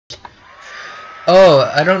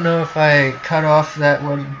Oh, I don't know if I cut off that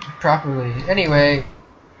one properly. Anyway,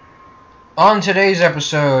 on today's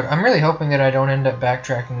episode, I'm really hoping that I don't end up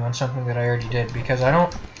backtracking on something that I already did, because I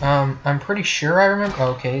don't, I'm pretty sure I remember.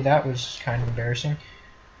 Okay, that was kind of embarrassing.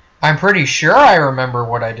 I'm pretty sure I remember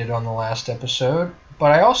what I did on the last episode,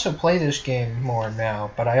 but I also play this game more now,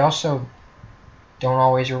 but I also don't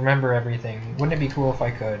always remember everything. Wouldn't it be cool if I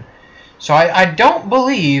could? So I don't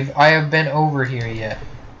believe I have been over here yet.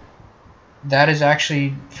 That is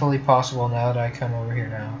actually fully possible now that I come over here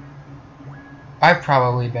now. I've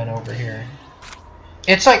probably been over here.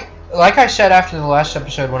 It's like I said after the last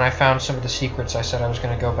episode when I found some of the secrets, I said I was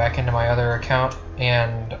going to go back into my other account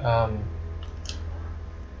and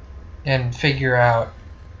figure out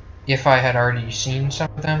if I had already seen some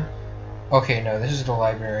of them. Okay, no, this is the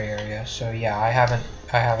library area, so yeah, I haven't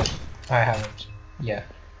yet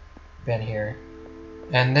been here.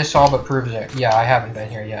 And this all but proves it. Yeah, I haven't been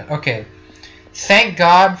here yet. Okay. Thank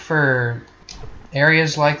God for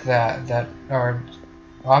areas like that that are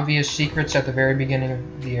obvious secrets at the very beginning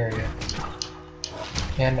of the area.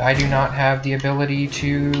 And I do not have the ability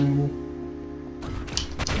to...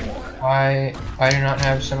 I do not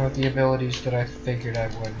have some of the abilities that I figured I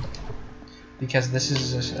would. Because this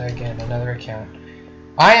is, again, another account.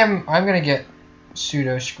 I'm gonna get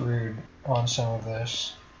pseudo screwed on some of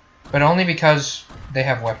this. But only because they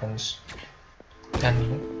have weapons.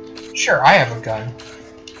 And sure, I have a gun.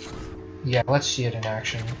 Yeah, let's see it in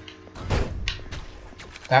action.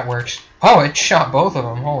 That works. Oh, it shot both of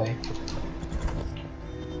them, holy.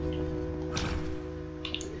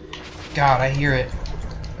 God, I hear it.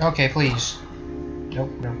 Okay, please.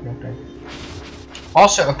 Nope, nope, nope, nope.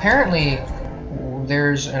 Also, apparently,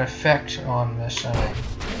 there's an effect on this,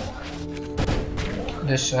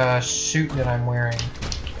 suit that I'm wearing,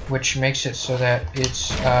 which makes it so that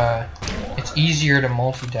it's easier to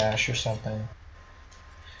multi-dash or something.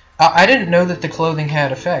 I didn't know that the clothing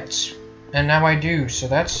had effects, and now I do, so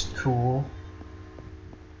that's cool.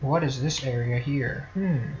 What is this area here?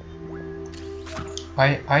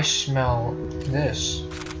 I smell this.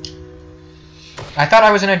 I thought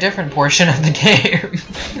I was in a different portion of the game,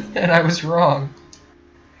 and I was wrong.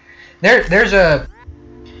 There's a...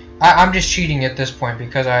 I'm just cheating at this point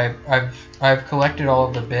because I've collected all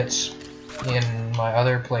of the bits in my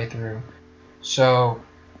other playthrough, so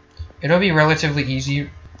it'll be relatively easy.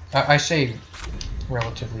 I say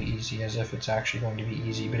relatively easy as if it's actually going to be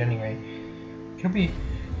easy, but anyway, it'll be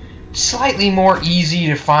slightly more easy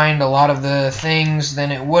to find a lot of the things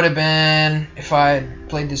than it would have been if I had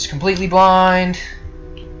played this completely blind.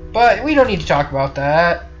 But we don't need to talk about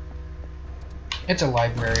that. It's a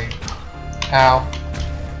library. Ow.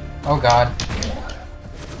 Oh god.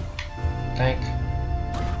 Thank.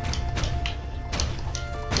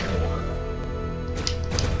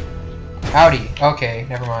 Howdy. Okay,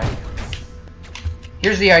 never mind.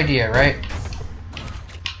 Here's the idea, right?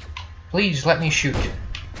 Please let me shoot.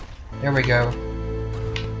 There we go.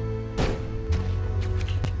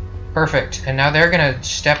 Perfect. And now they're gonna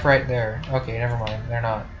step right there. Okay, never mind. They're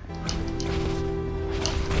not.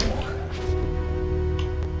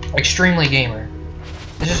 Extremely gamer.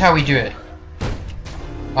 This is how we do it.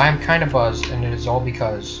 I am kind of buzzed, and it is all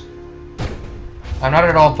because... I'm not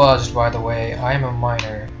at all buzzed, by the way. I am a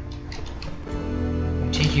minor.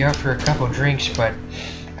 I'll take you out for a couple drinks, but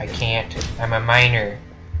I can't. I'm a minor.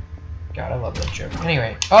 God, I love that joke.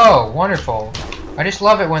 Anyway. Oh, wonderful. I just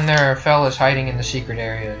love it when there are fellas hiding in the secret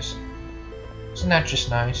areas. Isn't that just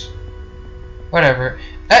nice? Whatever.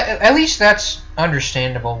 At least that's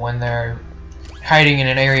understandable when they're hiding in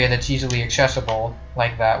an area that's easily accessible,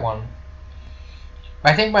 like that one.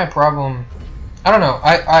 I think my problem... I don't know.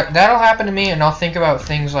 That'll happen to me, and I'll think about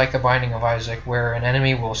things like The Binding of Isaac, where an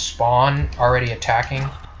enemy will spawn already attacking.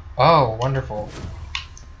 Oh, wonderful.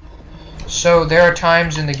 So there are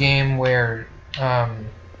times in the game where,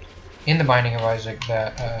 in The Binding of Isaac,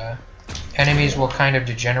 that enemies will kind of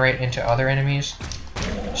degenerate into other enemies.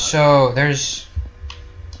 So there's...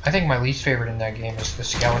 I think my least favorite in that game is the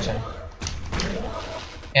skeleton.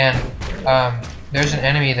 And there's an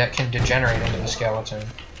enemy that can degenerate into the skeleton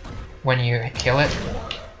when you kill it,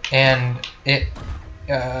 and it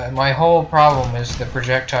my whole problem is the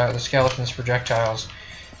skeleton's projectiles,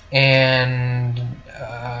 and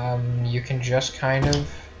you can just kind of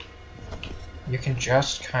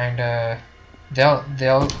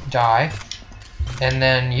they'll die, and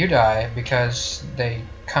then you die because they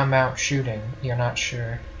come out shooting. You're not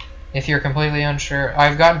sure. If you're completely unsure,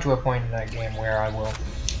 I've gotten to a point in that game where I will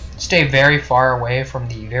stay very far away from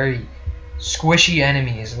the very squishy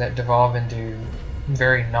enemies that devolve into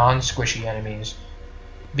very non-squishy enemies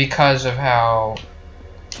because of how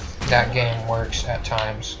that game works at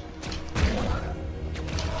times.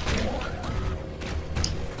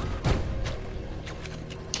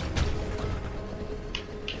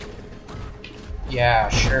 Yeah,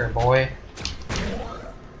 sure, boy.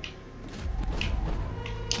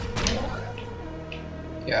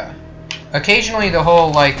 Yeah. Occasionally the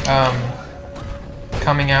whole, like,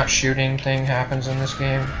 coming out shooting thing happens in this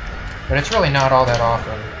game, but it's really not all that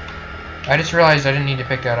often. I just realized I didn't need to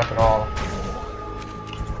pick that up at all.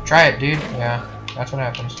 Try it, dude. Yeah, that's what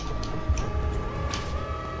happens.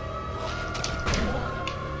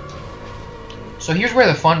 So here's where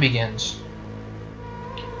the fun begins.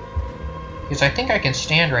 Because I think I can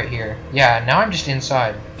stand right here. Yeah, now I'm just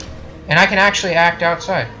inside. And I can actually act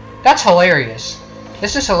outside. That's hilarious.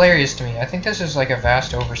 This is hilarious to me. I think this is like a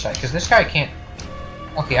vast oversight. Because this guy can't...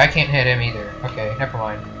 Okay, I can't hit him either. Okay, never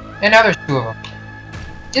mind. And now there's two of them.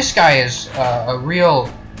 This guy is a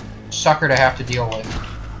real sucker to have to deal with.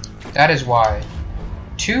 That is why.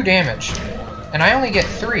 2 damage. And I only get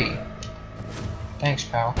 3. Thanks,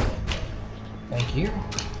 pal. Thank you.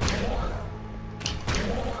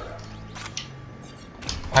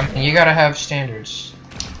 I mean, you gotta have standards.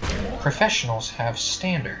 Professionals have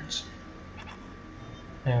standards.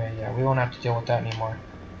 Anyway, yeah, we won't have to deal with that anymore.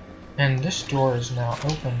 And this door is now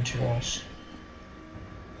open to us. Is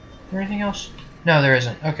there anything else? No, there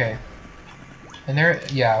isn't. Okay. And there,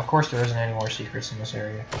 yeah, of course there isn't any more secrets in this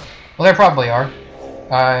area. Well, there probably are.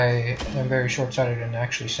 I am very short-sighted in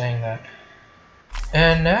actually saying that.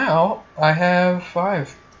 And now, I have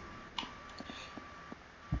 5.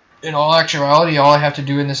 In all actuality, all I have to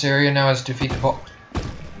do in this area now is defeat the boss.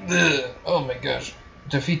 Oh my gosh.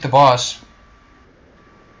 Defeat the boss.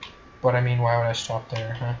 But I mean, why would I stop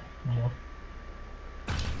there, huh? You know?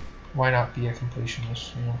 Why not be a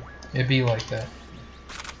completionist, you know? It'd be like that.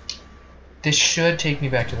 This should take me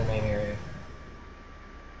back to the main area.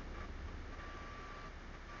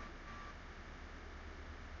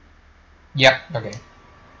 Yep, okay.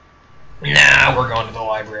 Now we're going to the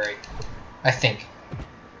library. I think.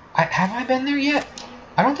 Have I been there yet?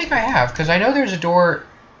 I don't think I have, because I know there's a door...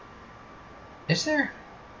 Is there?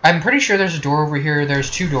 I'm pretty sure there's a door over here.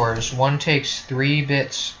 There's 2 doors. One takes 3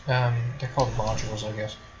 bits. They're called modules, I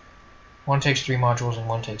guess. One takes 3 modules and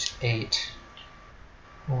one takes 8.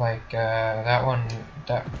 Like, that one,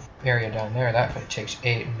 that area down there, that takes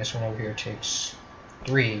 8, and this one over here takes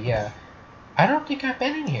 3, yeah. I don't think I've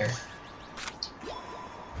been in here.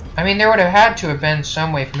 I mean, there would have had to have been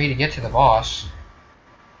some way for me to get to the boss.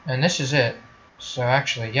 And this is it. So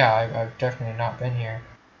actually, yeah, I've definitely not been here.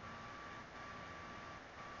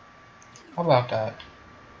 How about that?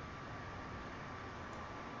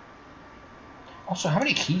 Also, how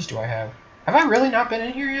many keys do I have? Have I really not been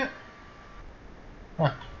in here yet?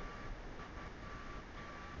 Huh.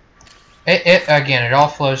 Again, it all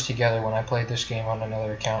flows together when I played this game on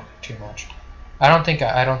another account too much. I don't think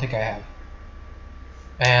I have.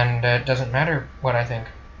 And it doesn't matter what I think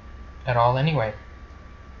at all anyway.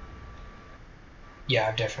 Yeah,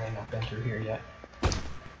 I've definitely not been through here yet.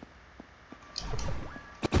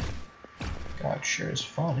 God, sure is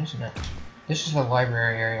fun, isn't it? This is the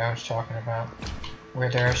library area I was talking about, where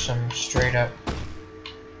there are some straight up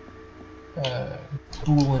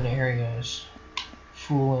fooling areas.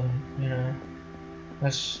 Fooling, you know.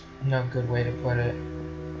 That's no good way to put it.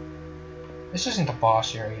 This isn't the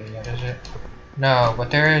boss area yet, is it? No,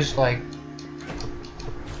 but there is like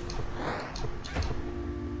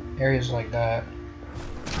areas like that.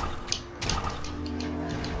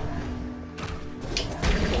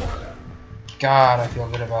 God, I feel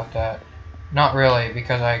good about that. Not really,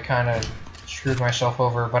 because I kind of screwed myself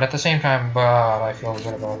over, but at the same time, God, I feel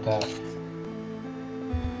good about that.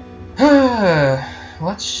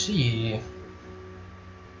 Let's see.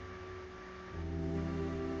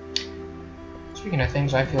 Speaking of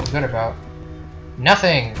things I feel good about.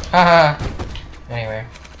 Nothing! Haha! Anyway.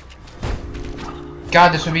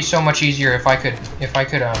 God, this would be so much easier if I could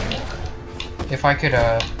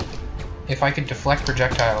deflect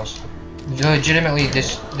projectiles. Legitimately,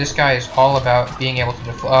 this guy is all about being able to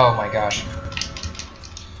deflect. Oh my gosh.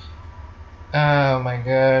 Oh my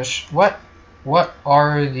gosh. What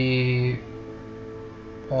are the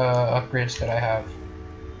upgrades that I have?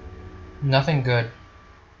 Nothing good.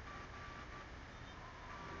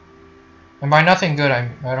 And by nothing good, I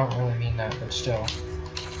don't really mean that, but still.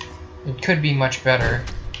 It could be much better.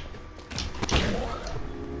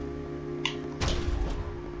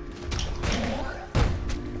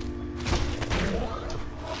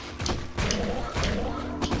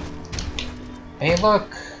 Hey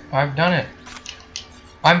look, I've done it.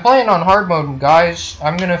 I'm playing on hard mode, guys.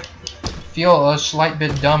 I'm gonna feel a slight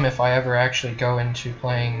bit dumb if I ever actually go into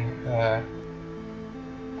playing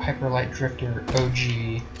Hyper Light Drifter OG.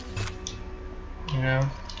 You know?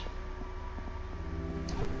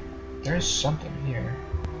 There's something here,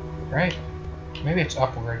 right? Maybe it's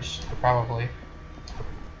upwards, probably.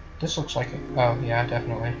 This looks like it. Oh, yeah,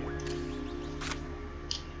 definitely.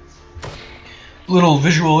 Little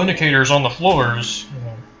visual indicators on the floors.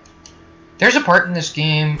 Yeah. There's a part in this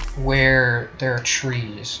game where there are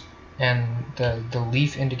trees, and the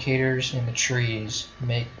leaf indicators in the trees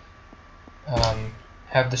make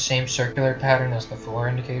have the same circular pattern as the floor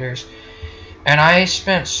indicators. And I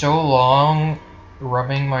spent so long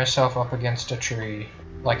rubbing myself up against a tree,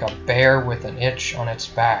 like a bear with an itch on its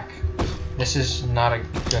back. This is not a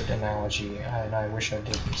good analogy, and I wish I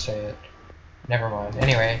didn't say it. Never mind.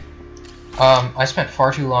 Anyway, I spent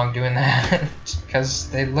far too long doing that because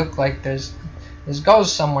they look like this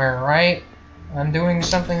goes somewhere, right? I'm doing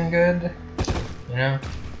something good, you know?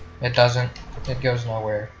 It doesn't. It goes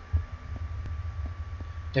nowhere.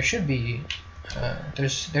 There should be.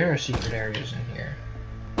 There are secret areas in here.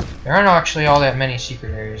 There aren't actually all that many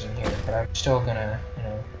secret areas in here, but I'm still gonna, you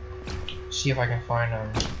know, see if I can find them.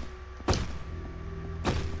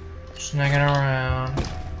 Snagging around.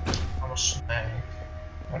 I'm a snag.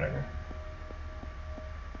 Whatever.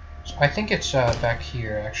 So I think it's back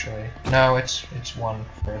here, actually. No, it's one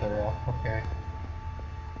further up. Okay.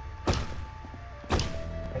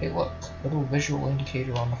 Hey, look, little visual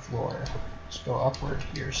indicator on the floor. Let's go upward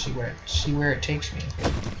here. See where it takes me.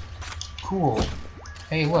 Cool.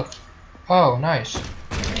 Hey, look. Oh, nice.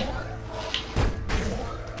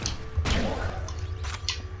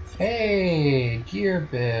 Hey, gear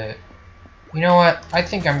bit. You know what? I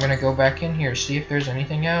think I'm gonna go back in here, see if there's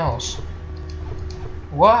anything else.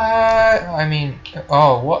 What? I mean,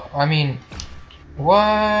 oh, what? I mean,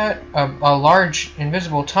 what? A large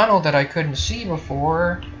invisible tunnel that I couldn't see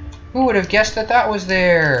before. Who would have guessed that that was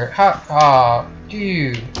there? Aw,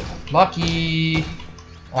 dude. Lucky.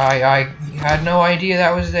 I had no idea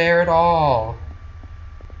that was there at all.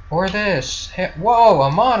 Or this. Whoa,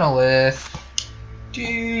 a monolith.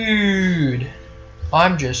 Dude.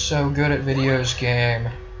 I'm just so good at videos game.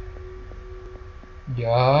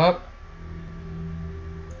 Yup.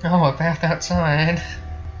 Oh, a path outside.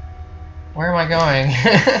 Where am I going?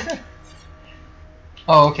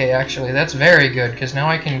 Oh, okay, actually, that's very good, because now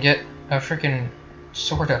I can get a freaking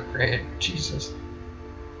sword upgrade. Jesus.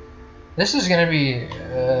 This is gonna be,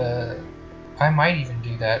 I might even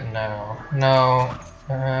do that now. No,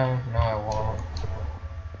 no I won't.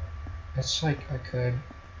 It's like I could.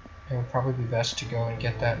 It would probably be best to go and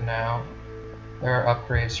get that now. There are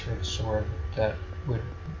upgrades for the sword that would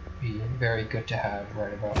be very good to have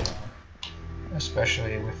right about now.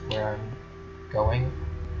 Especially with where I'm going.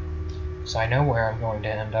 So I know where I'm going to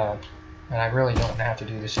end up. And I really don't have to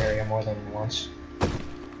do this area more than once.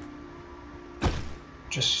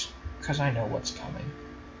 Just because I know what's coming.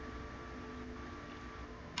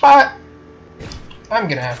 But I'm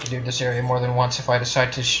gonna have to do this area more than once if I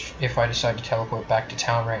decide to teleport back to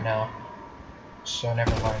town right now. So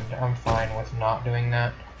never mind. I'm fine with not doing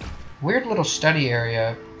that. Weird little study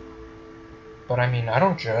area. But I mean, I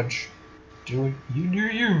don't judge. You do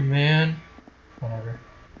you, man. Whatever.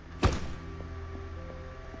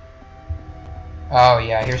 Oh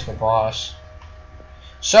yeah, here's the boss.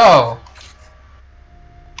 So,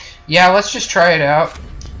 yeah, let's just try it out.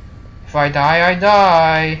 If I die, I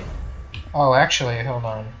die. Oh, actually, hold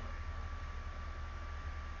on.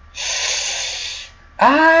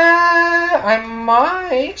 I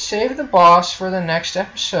might save the boss for the next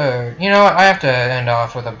episode. You know what? I have to end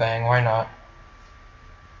off with a bang. Why not?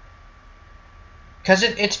 Because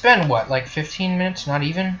it's been, what, like 15 minutes? Not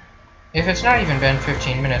even? If it's not even been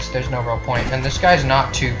 15 minutes, there's no real point. And this guy's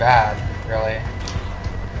not too bad, really.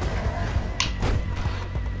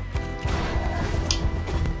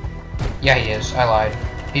 Yeah, he is. I lied.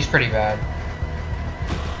 He's pretty bad.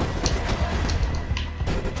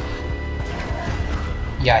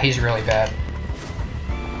 Yeah, he's really bad.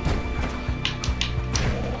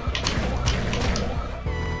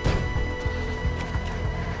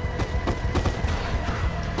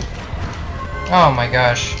 Oh my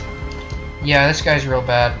gosh. Yeah, this guy's real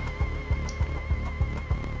bad.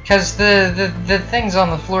 Because the things on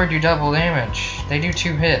the floor do double damage. They do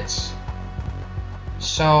 2 hits.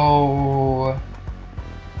 So...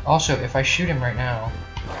 Also, if I shoot him right now...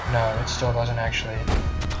 No, it still doesn't actually.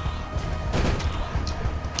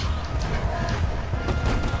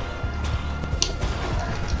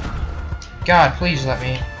 God, please let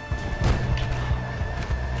me.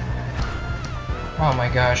 Oh my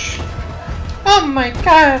gosh. Oh my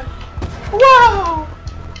god! Wow!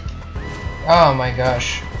 Oh my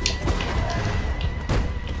gosh.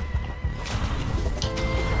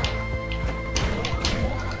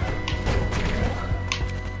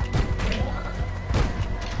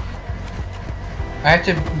 I have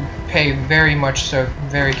to pay very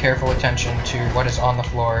careful attention to what is on the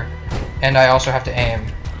floor, and I also have to aim.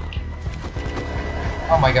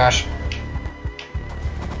 Oh my gosh.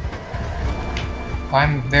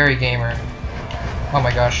 I'm very gamer. Oh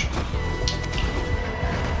my gosh.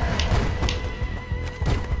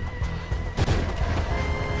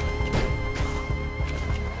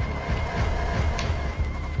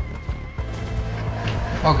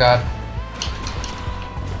 Oh god.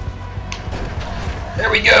 There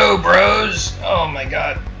we go, bros! Oh my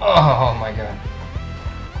god. Oh my god.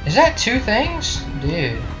 Is that two things?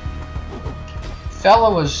 Dude.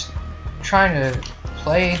 Fella was trying to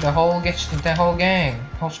play the whole gang.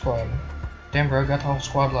 Whole squad. Damn bro, got the whole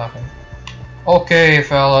squad laughing. Okay,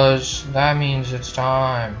 fellas. That means it's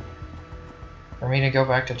time for me to go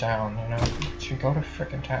back to town, you know? To go to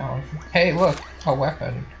frickin' town. Hey, look! A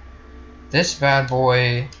weapon. This bad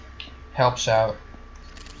boy helps out.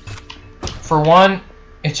 For one,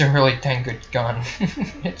 it's a really dang good gun.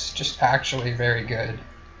 It's just actually very good.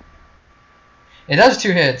 It does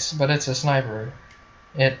 2 hits, but it's a sniper.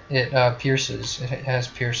 It pierces. It has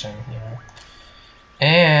piercing, you know.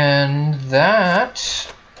 And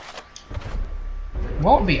that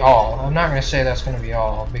won't be all. I'm not gonna say that's gonna be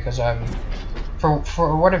all because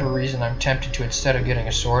for whatever reason I'm tempted to, instead of getting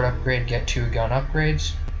a sword upgrade, get 2 gun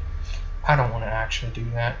upgrades. I don't want to actually do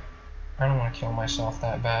that. I don't want to kill myself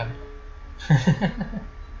that bad.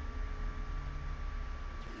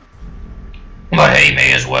 But hey,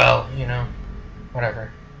 may as well, you know.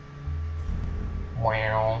 Whatever.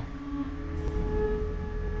 Wow.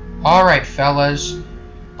 Alright, fellas.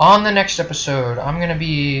 On the next episode, I'm going to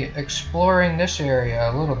be exploring this area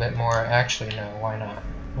a little bit more. Actually, no, why not?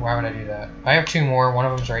 Why would I do that? I have 2 more. One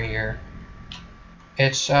of them's right here.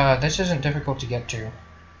 It's, this isn't difficult to get to.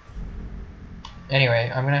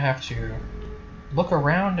 Anyway, I'm going to have to look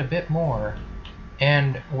around a bit more.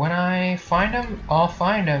 And when I find him, I'll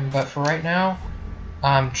find him. But for right now,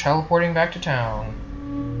 I'm teleporting back to town.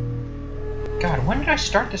 God, when did I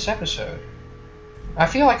start this episode? I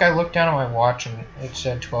feel like I looked down at my watch and it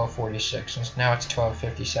said 12:46, and now it's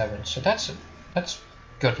 12:57. So that's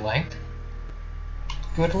good length.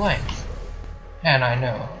 Good length. And I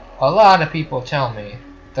know a lot of people tell me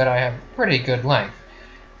that I have pretty good length.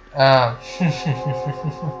 I'm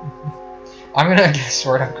gonna get a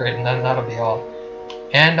sword upgrade, and then that'll be all.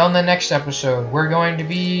 And on the next episode, we're going to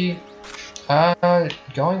be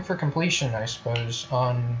going for completion, I suppose,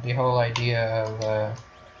 on the whole idea of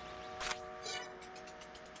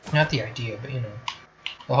not the idea, but you know,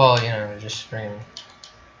 the whole, you know, just bringing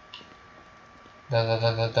we're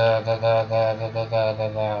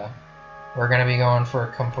gonna be going for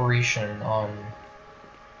completion on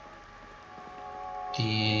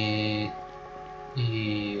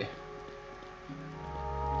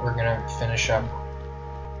we're gonna finish up.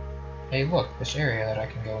 Hey, look, this area that I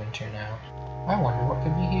can go into now. I wonder what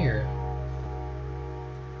could be here.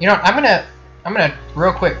 You know, I'm gonna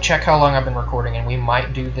real quick check how long I've been recording, and we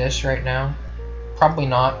might do this right now. Probably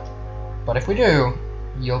not, but if we do,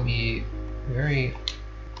 you'll be very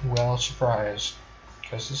well surprised,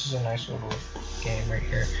 because this is a nice little game right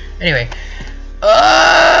here. Anyway,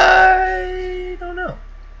 I don't know.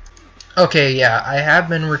 Okay, yeah, I have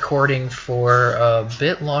been recording for a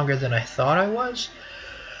bit longer than I thought I was.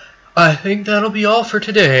 I think that'll be all for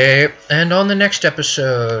today, and on the next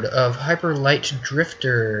episode of Hyper Light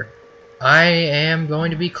Drifter, I am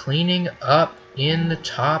going to be cleaning up in the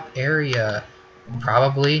top area.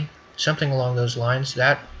 Probably something along those lines.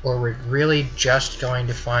 That, or we're really just going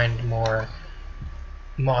to find more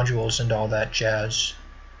modules and all that jazz.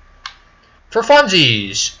 For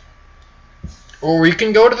funsies! Or we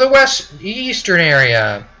can go to the eastern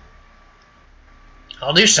area.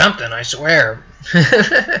 I'll do something, I swear.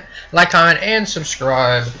 Like, comment, and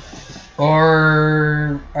subscribe.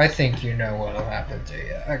 Or I think you know what'll happen to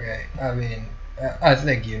you. Okay, I mean, I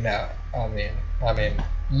think you know. I mean,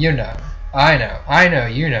 you know. I know,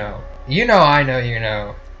 you know. You know, I know, you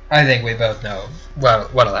know. I think we both know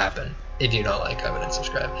what'll happen if you don't like, comment, and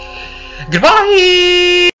subscribe.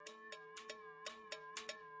 Goodbye!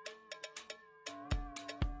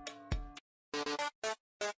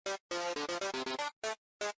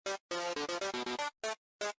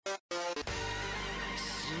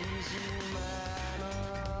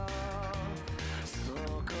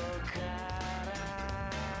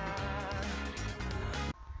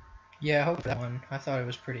 Yeah, I hope that one. I thought it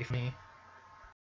was pretty funny.